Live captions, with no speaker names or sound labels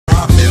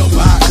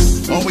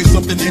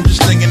something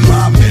interesting in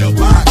my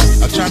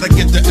mailbox. I try to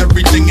get to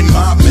everything in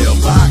my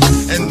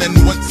mailbox, and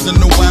then once in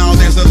a while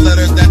there's a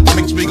letter that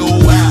makes me go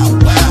wow,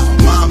 wow.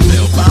 My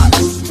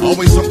mailbox,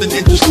 always something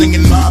interesting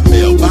in my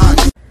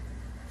mailbox.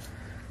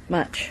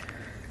 Much.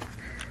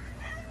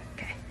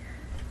 Okay.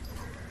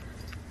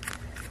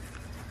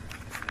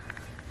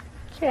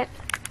 Cat.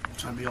 I'm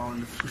trying to be all in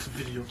this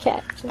video.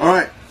 Cat.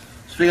 Alright,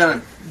 so we got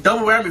a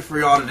double whammy for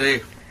y'all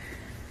today.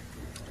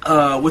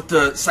 With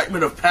the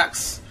excitement of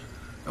PAX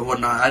and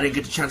whatnot, I didn't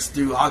get the chance to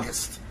do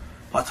August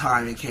by the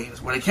time it came.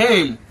 So when it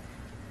came,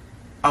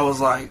 I was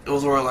like, it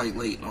was already like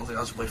late, and I was like,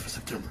 I'll just wait for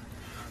September.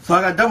 So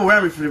I got double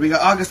whammy for it. We got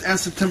August and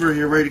September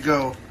here ready to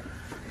go.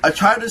 I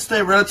tried to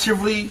stay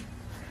relatively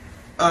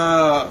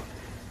in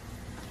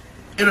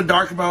the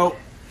dark about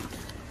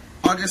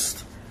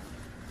August.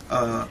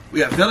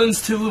 We got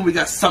Villans² and we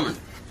got Summon.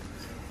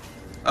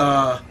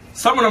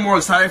 Summon I'm more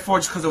excited for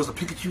just because there was a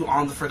Pikachu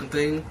on the freaking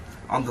thing,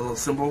 on the little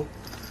symbol.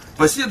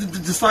 But see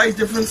the size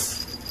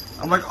difference?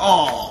 I'm like,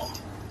 oh.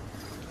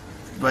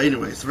 But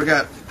anyway, so we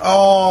got,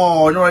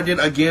 oh, you know what I did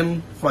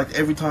again for like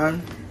every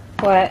time?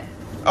 What?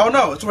 Oh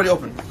no, it's already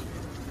open.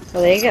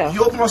 Well, there you go.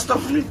 You open my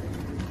stuff for me?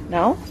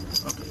 No?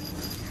 Okay.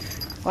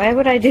 Why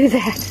would I do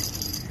that?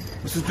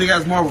 It's this big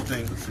ass Marvel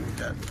thing. Let's see what we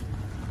got.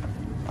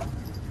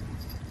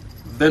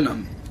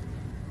 Venom.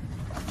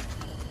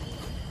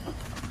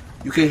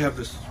 You can't have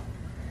this.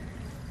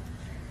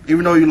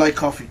 Even though you like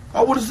coffee.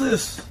 Oh, what is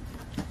this?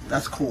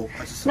 That's cool.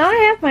 Now I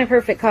have my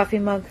perfect coffee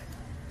mug.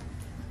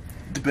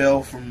 The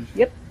bell from...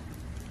 Yep.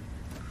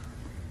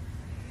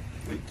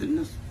 Wait, didn't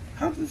this...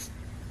 How did this...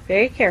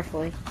 Very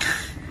carefully.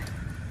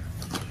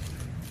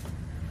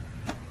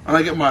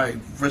 I get my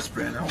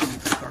wristband. I don't need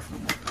the scarf no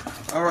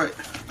more. Alright.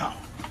 Ow.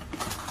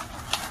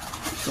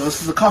 So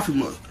this is a coffee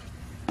mug.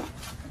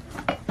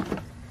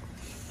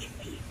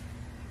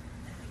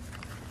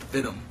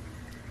 Venom.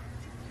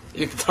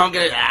 You can tongue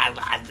it.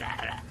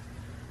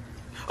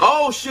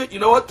 Oh shit, you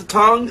know what? The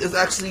tongue is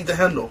actually the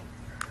handle.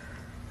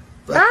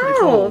 That's pretty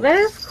cool. That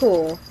is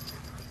cool.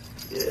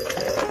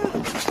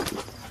 Yeah.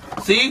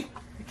 See?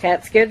 The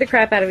cats scared the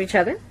crap out of each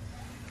other.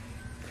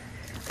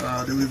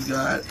 Then we've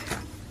got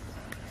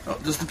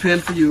just a pin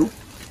for you.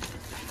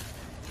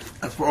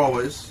 As for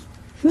always.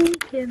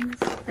 Pins.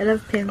 I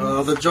love pins.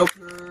 The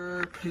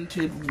Joker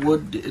painted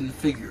wooden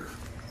figure.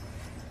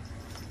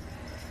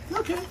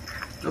 Okay.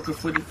 Joker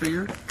footed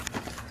figure.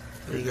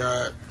 Then you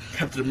got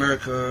Captain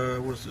America.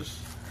 What is this?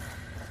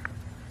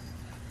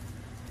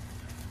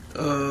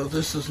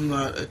 This is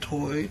not a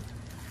toy.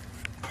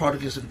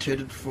 Product is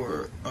intended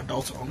for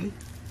adults only.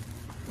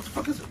 What the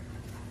fuck is it?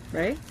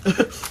 Right?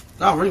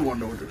 Now I really want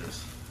to know what it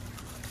is.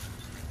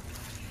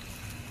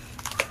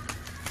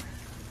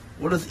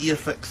 What is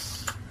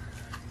EFX?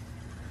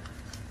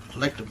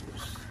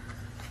 Collectibles.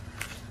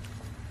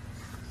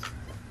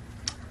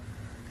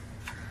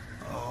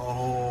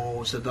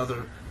 Oh, it's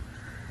another.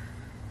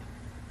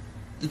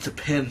 It's a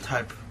pen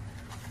type.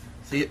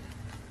 See it?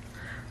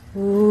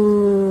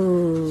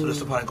 Ooh. So this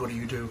will probably go to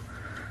you too.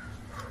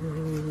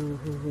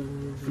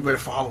 We better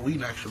for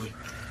Halloween actually.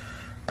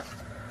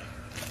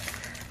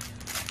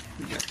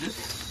 We got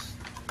this.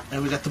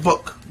 And we got the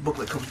book. The book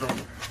that comes on.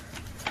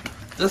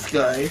 This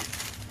guy.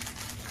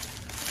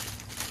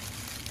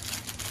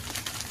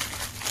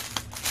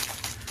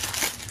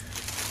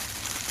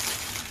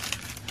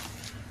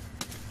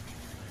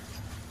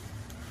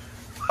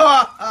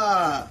 Ha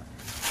ha!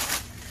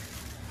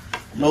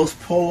 Los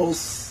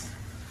Polos.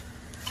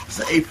 It's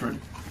an apron.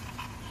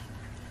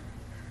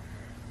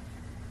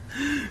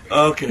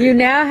 Okay. You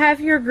now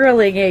have your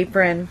grilling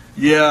apron.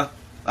 Yeah,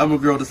 I'm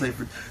gonna grill this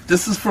apron.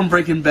 This is from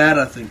Breaking Bad,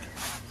 I think.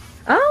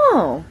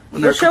 Oh.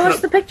 Well, show us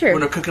the picture.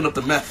 When they're cooking up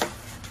the meth.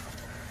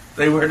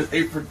 They wear this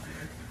apron.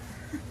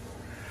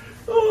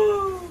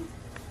 Oh.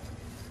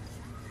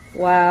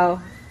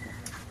 Wow.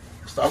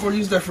 So I'm gonna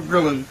use that for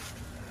grilling.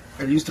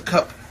 And use the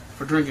cup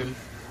for drinking.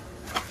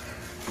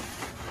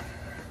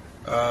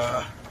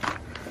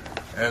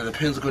 And the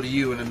pins will go to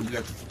you, and then we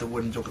got the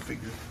wooden Joker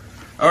figure.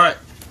 Alright.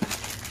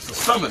 So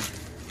Summon.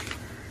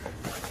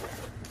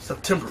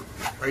 September,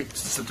 right?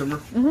 It's September?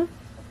 Mm-hmm.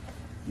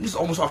 It's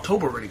almost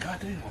October already,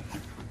 goddamn.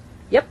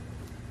 Yep.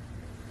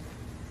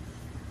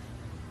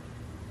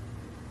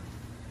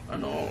 I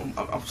know,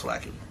 I'm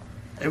slacking.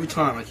 Every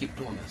time I keep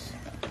doing this.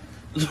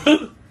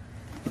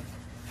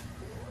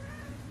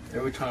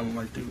 Every time I'm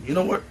like, dude, you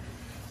know what?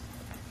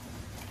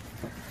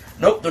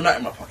 Nope, they're not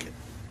in my pocket.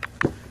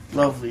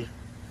 Lovely.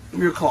 Give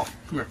me your claw.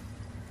 Come here.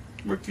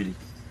 Come here, kitty.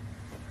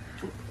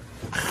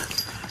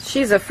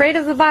 She's afraid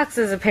of the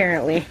boxes,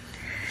 apparently.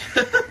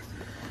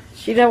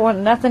 She don't want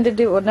nothing to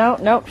do with...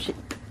 Nope.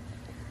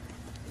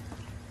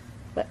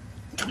 But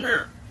come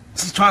here.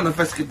 She's trying to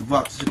investigate the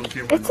box. She don't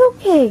care about it's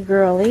okay,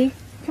 girlie.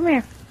 Come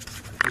here.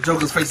 The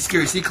Joker's face is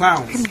scary. See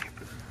clowns. Come here.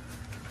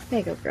 There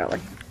you go,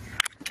 girlie.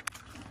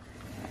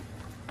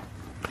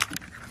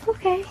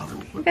 Okay.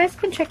 You guys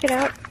can check it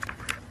out.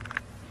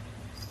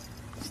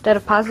 Instead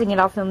of pausing it,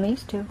 I'll film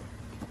these two.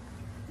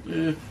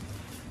 Yeah,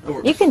 that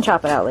works. You can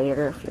chop it out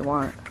later if you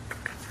want.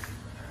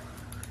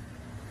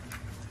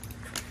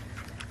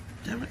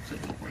 Damn it.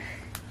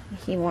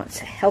 He wants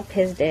to help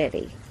his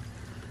daddy.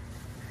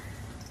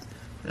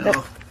 Yeah,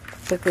 Nope.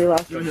 Quickly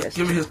lost interest.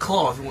 give me his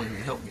claw if you want him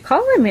to help me.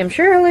 Call him. I'm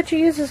sure he'll let you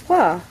use his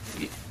claw.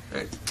 Yeah.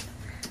 Hey.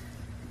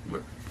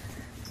 Where?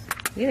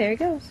 See, there he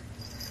goes.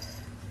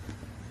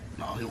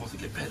 No, he wants to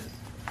get petted.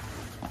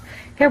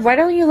 Here, why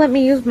don't you let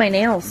me use my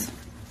nails?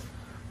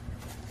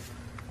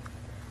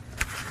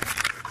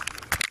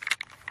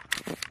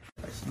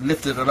 I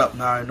lifted it up.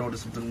 Now I know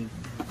there's something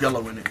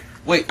yellow in it.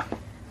 Wait.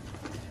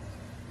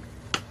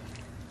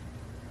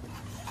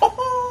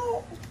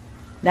 Oh,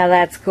 Now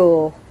that's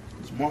cool.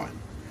 it's mine.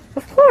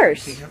 Of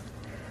course. Can't have-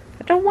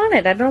 I don't want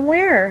it. I don't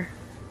wear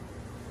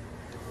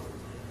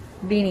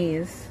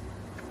beanies.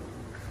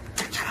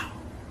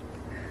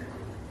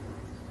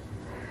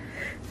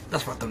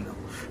 That's my thumbnail.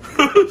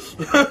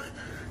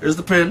 Here's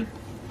the pen.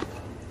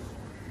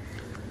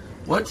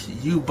 What?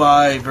 You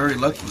buy very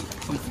lucky.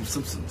 Something from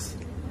Simpsons.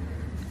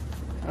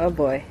 Oh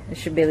boy, it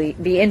should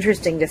be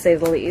interesting to say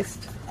the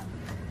least.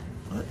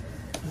 What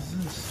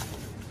is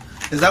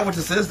this? Is that what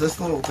this is? This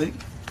little thing?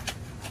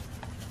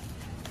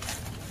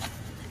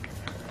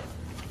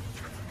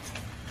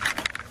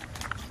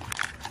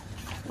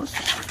 What's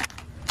this?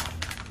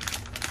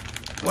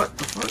 What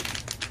the fuck?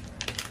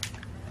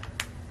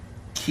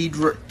 Keyed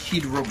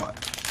robot.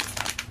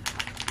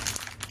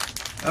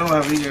 I don't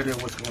have any idea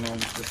what's going on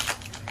with this.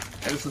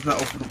 And this is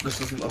not open. This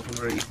doesn't open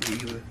very easily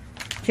either.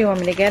 Do you want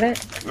me to get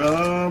it?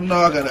 No,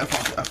 I got it.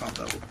 I found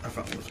that. I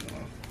found what's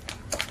going on.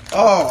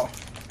 Oh.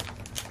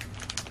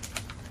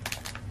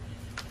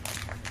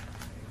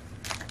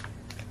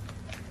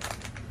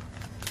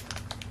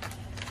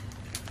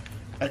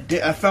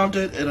 I found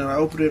it and then I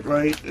opened it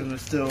right and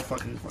it's still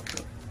fucking fucked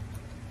up.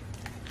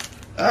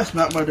 That's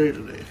not my day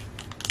today.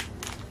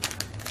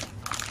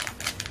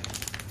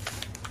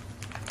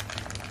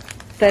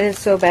 That is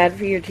so bad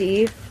for your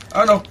teeth.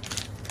 I know.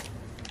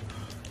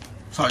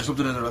 Sorry,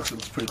 something in there looks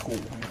pretty cool.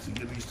 I'm actually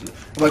getting used to it.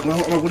 I'm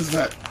like, what is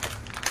that?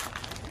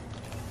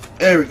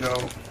 There we go.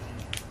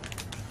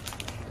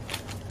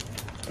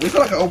 At least I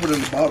like I opened it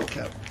in the bottle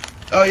cap.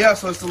 Oh yeah,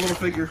 so it's the little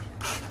figure.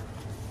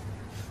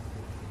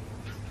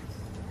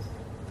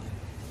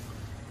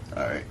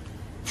 Alright.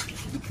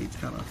 The kid's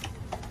kind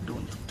of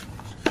doing too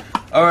much.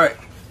 Alright.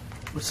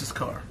 What's this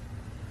car?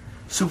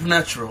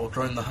 Supernatural,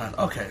 join the hunt.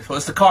 Okay, so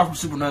it's the car from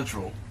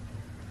Supernatural.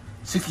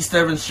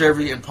 67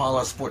 Chevy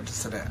Impala Sport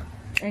Sedan.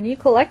 And you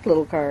collect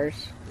little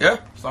cars. Yeah,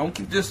 so I'm gonna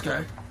keep this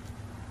guy.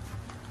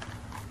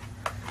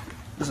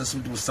 This has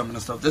something to do with summon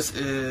and stuff. This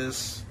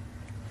is...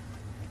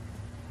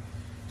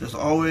 There's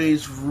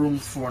always room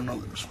for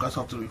another. So that's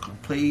how to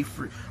play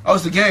free. Oh,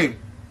 it's the game!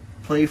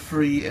 Play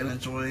free and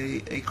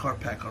enjoy a card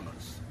pack on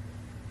us.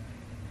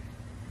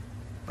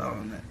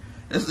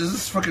 Is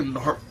this fucking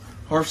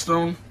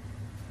Hearthstone?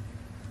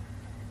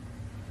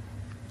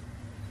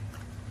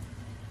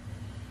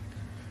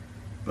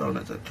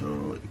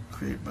 Battle.co,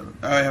 create battle.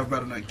 I have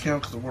Battle.net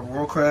account because of World of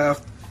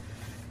Warcraft.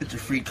 It's a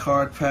free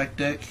card pack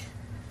deck.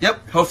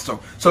 Yep, Hearthstone.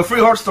 So free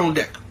Hearthstone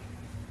deck.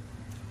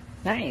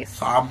 Nice.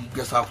 So I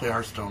guess I'll play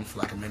Hearthstone for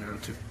like a minute or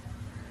two.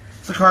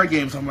 It's a card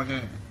game, so I'm like,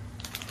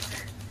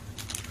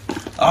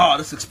 oh,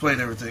 this explains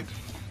everything.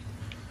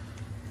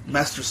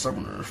 Master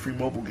Summoner, a free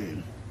mobile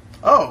game.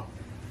 Oh,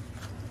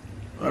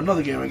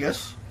 another game, I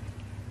guess.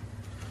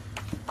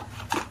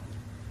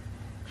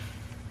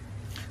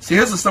 See,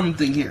 here's the summon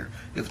thing here.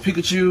 It's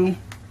Pikachu,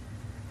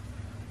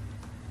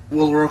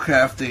 World of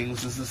Warcraft thing,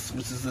 which is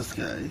this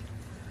guy.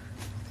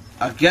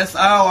 I guess.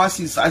 Oh, I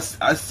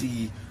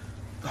see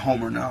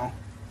Homer now.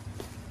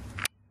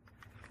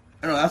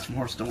 Oh, that's from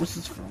Hearthstone. What's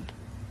this from?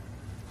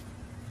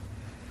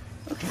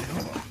 Okay,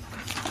 hold on.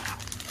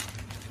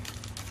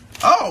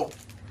 Oh,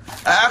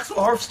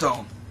 actual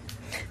Hearthstone.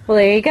 Well,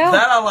 there you go.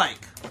 That I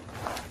like.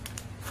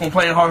 From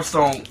playing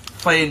Hearthstone,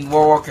 playing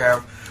World of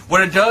Warcraft.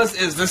 What it does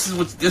is this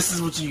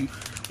is what you.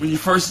 When you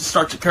first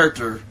start your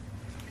character,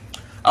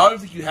 I don't even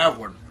think you have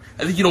one.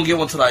 I think you don't get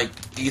one until like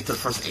you get to the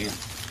first end.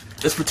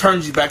 This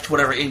returns you back to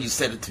whatever end you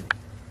set it to.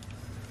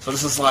 So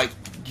this is like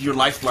your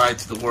lifeline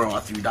to the world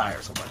after you die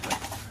or something like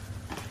that.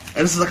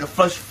 And this is like a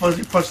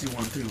fuzzy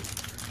one too.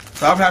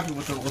 So I'm happy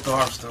with the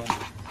Hearthstone.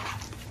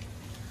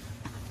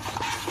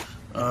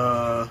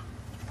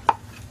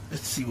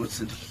 Let's see what's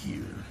in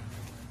here.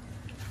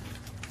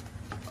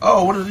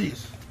 Oh, what are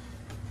these?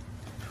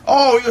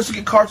 Oh, you also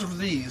get cards for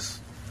these.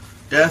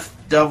 Death,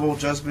 Devil,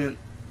 Judgment,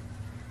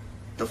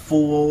 the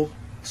Fool,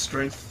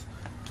 Strength.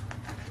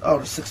 Oh,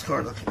 the 6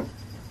 cards. Okay.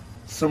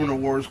 Summoner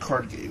Wars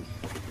card game.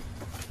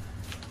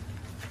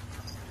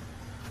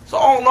 So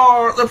all in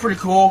all, they're pretty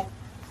cool.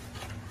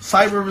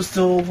 Cyber is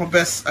still my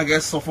best, I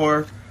guess, so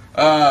far.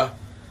 I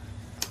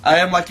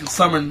am liking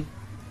Summon.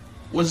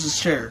 What's this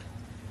chair?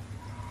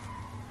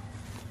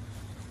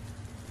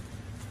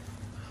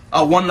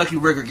 One lucky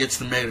rigger gets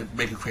the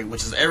Mega Crate,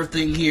 which is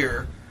everything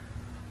here,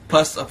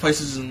 plus a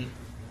PlayStation,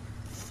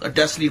 a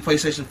Destiny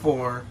PlayStation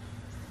 4,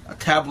 a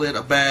tablet,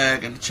 a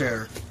bag, and a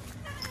chair.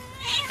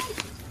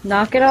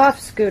 Knock it off,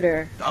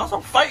 Scooter.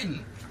 I'm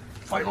fighting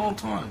all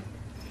the time.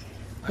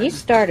 He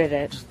started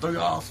it. Just throw you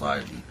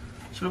outside.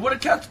 She's like, where the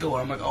cats go?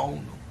 I'm like, oh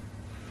no.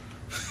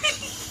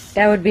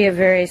 That would be a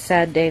very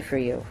sad day for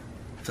you.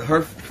 To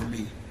her, for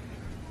me.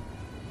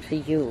 For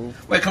you.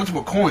 Wait, it comes to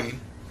a coin.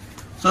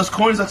 So this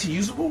coin is actually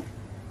usable?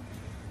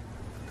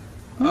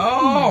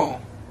 Oh.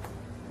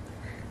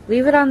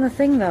 Leave it on the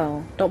thing,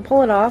 though. Don't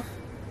pull it off.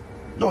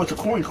 No, it's a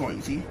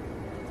coin, see?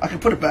 I can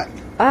put it back.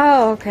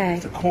 Oh, okay.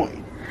 It's a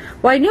coin.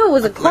 Well, I knew it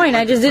was a coin.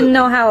 I just didn't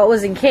know how it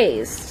was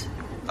encased.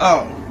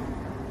 Oh.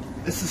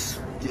 This is...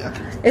 Yeah.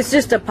 It's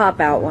just a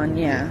pop-out one,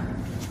 yeah.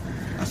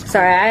 That's cool.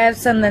 Sorry, I have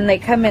some, then they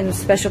come in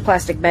special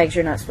plastic bags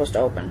you're not supposed to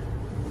open.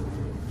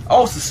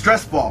 Oh, it's a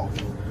stress ball.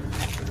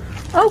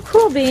 Oh,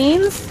 cool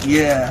beans.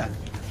 Yeah.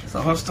 It's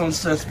a Hearthstone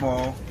stress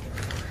ball.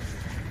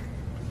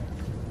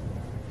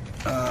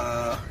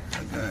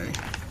 Okay.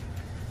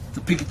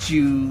 The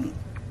Pikachu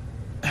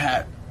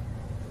hat.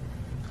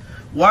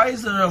 Why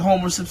is there a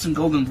Homer Simpson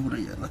Golden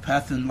Buddha yet? The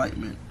Path of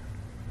Enlightenment.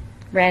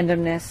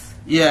 Randomness.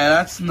 Yeah,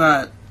 that's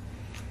not...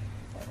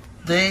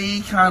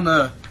 They kind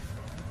of...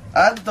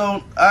 I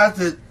don't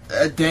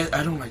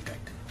like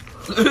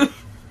that.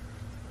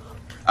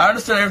 I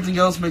understand everything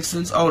else makes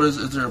sense. Oh, is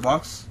there a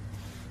box?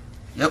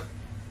 Yep.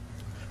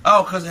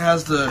 Oh, because it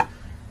has the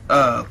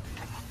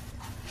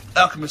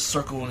alchemist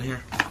circle in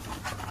here.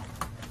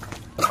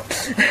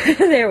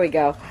 There we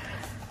go.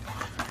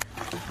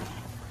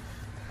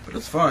 But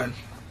it's fine.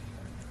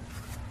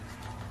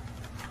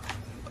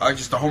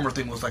 The Homer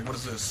thing was like, what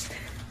is this?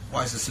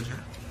 Why is this in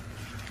here?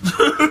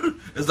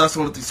 It's not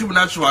one of the things.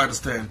 Supernatural, I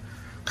understand.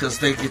 Because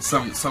they get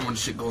some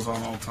shit goes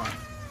on all the time.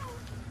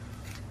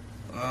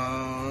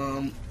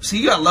 See,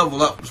 you gotta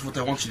level up is what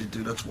they want you to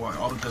do. That's why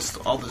all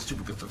the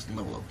stupid good stuff's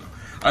level up now.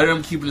 I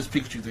am keeping this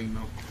Pikachu thing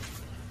though.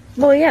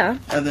 Well, yeah.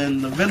 And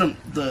then the Venom,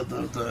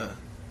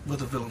 where'd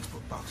the Villains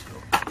book box go?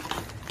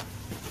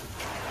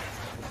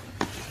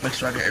 Make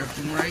sure I get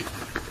everything right.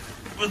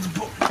 Where's the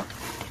book?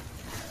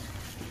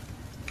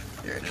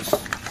 There it is.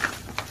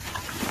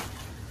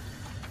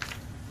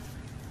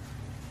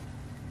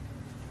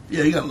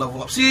 Yeah, you gotta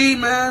level up. See,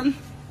 man.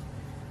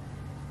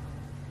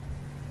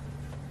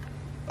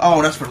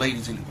 Oh, that's for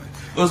ladies anyway.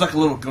 It was like a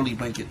little girly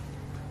blanket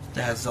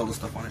that has Zelda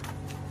stuff on it.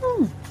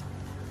 Hmm.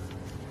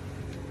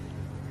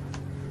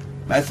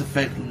 Mass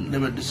Effect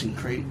limited edition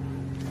crate.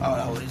 Oh,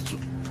 that was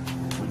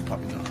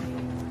popping up.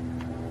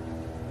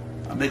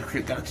 I make a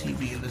crate got a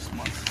TV in this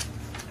month.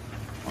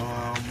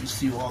 Let's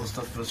see what all the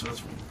stuff is.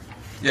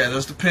 Yeah,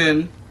 there's the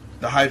pin,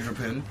 the Hydra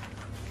pin.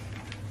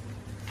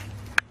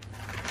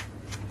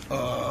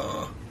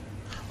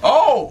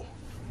 Oh!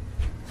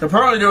 So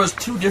apparently there was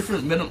two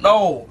different Venom.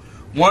 No!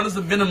 One is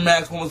the Venom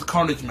Max, one was the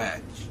Carnage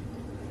Max.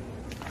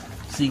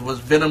 See, it was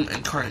Venom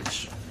and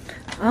Carnage.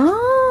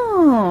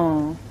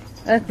 Oh!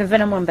 I like the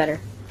Venom one better.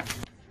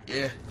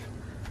 Yeah.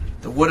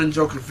 The wooden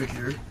Joker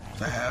figure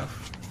I have.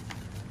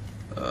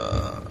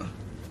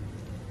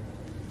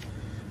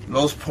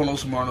 Los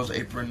Polos Marno's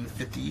apron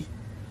 50.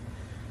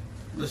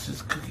 This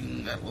is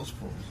cooking at Los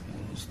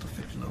Polos, the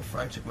fictional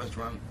fried chicken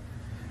restaurant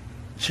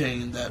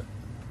chain that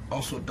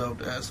also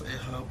dubbed as a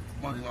hub,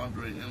 money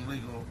laundering, and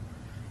legal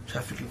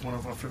trafficking, one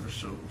of our favorite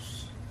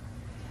shows.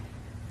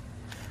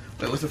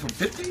 Wait, was it from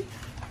 50?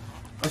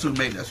 That's who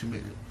made it. That's who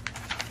made it.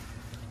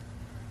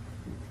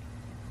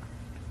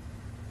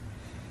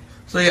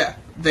 So yeah,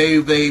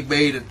 they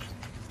made a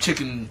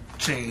chicken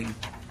chain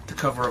to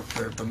cover up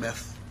the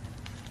meth.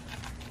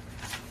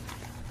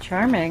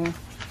 Charming.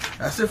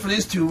 That's it for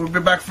these two. We'll be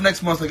back for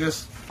next month, I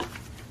guess.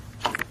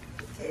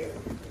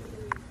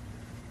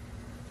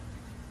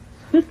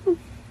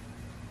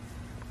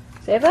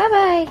 Say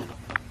bye-bye.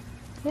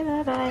 Say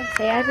bye-bye.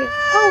 Say Ivy.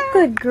 Oh,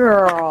 good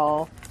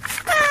girl.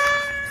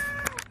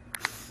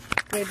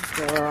 Good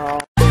girl.